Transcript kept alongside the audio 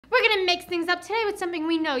We're gonna mix things up today with something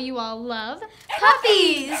we know you all love.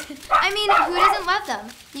 Puppies! I mean, who doesn't love them?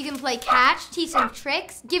 You can play catch, teach them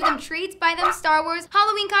tricks, give them treats, buy them Star Wars,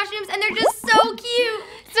 Halloween costumes, and they're just so cute!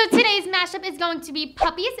 So today's mashup is going to be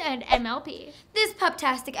puppies and MLP. This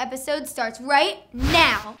puptastic episode starts right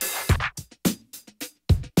now.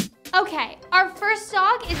 Okay, our first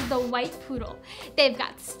dog is the white poodle. They've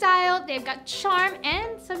got style, they've got charm,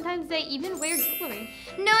 and sometimes they even wear jewelry.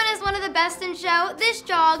 Known as one of the best in show, this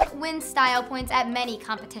dog wins style points at many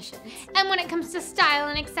competitions. And when it comes to style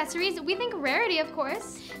and accessories, we think Rarity, of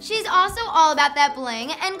course. She's also all about that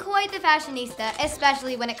bling and quite the fashionista,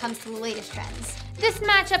 especially when it comes to the latest trends. This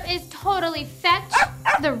matchup is totally fetch,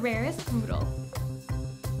 the rarest poodle.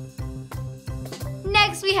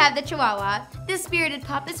 Next, we have the Chihuahua. This spirited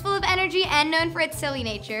pup is full of energy and known for its silly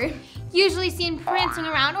nature. Usually seen prancing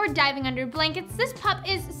around or diving under blankets, this pup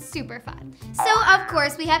is super fun. So, of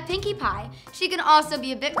course, we have Pinkie Pie. She can also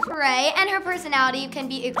be a bit cray, and her personality can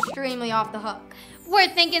be extremely off the hook. We're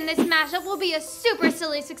thinking this mashup will be a super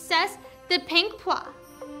silly success, the Pink Poi.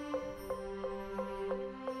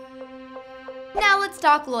 Now let's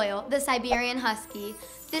talk Loyal, the Siberian Husky.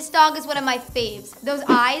 This dog is one of my faves. Those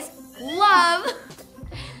eyes, love!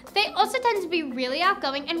 They also tend to be really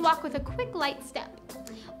outgoing and walk with a quick, light step.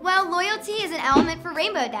 Well, loyalty is an element for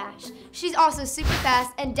Rainbow Dash. She's also super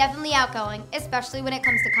fast and definitely outgoing, especially when it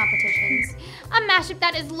comes to competitions. A mashup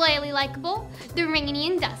that is loyally likable, the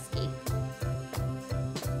Ringany and Dusky.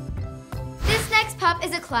 This next pup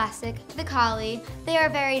is a classic, the Collie. They are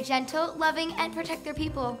very gentle, loving, and protect their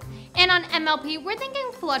people. And on MLP, we're thinking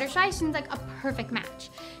Fluttershy seems like a perfect match.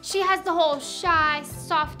 She has the whole shy,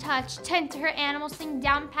 soft touch, tend to her animals thing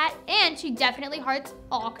down pat, and she definitely hearts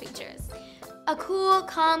all creatures. A cool,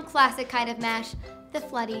 calm, classic kind of mash, the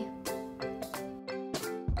Flutty.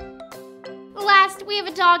 Last, we have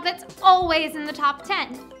a dog that's always in the top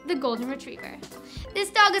 10, the Golden Retriever. This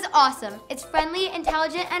dog is awesome. It's friendly,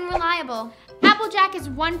 intelligent, and reliable. Applejack is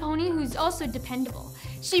one pony who's also dependable.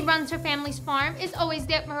 She runs her family's farm, is always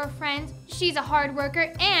there for her friends, she's a hard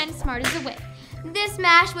worker, and smart as a whip. This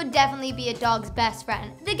mash would definitely be a dog's best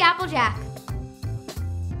friend, the Applejack.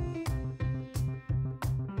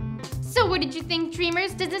 So what did you think,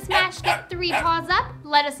 Dreamers? Does this mash get 3 paws up?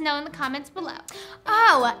 Let us know in the comments below.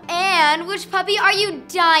 Oh, and which puppy are you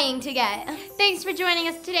dying to get? Thanks for joining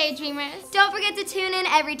us today, Dreamers. Don't forget to tune in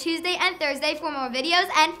every Tuesday and Thursday for more videos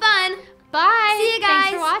and fun. Bye. See you guys.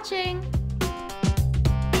 Thanks for watching.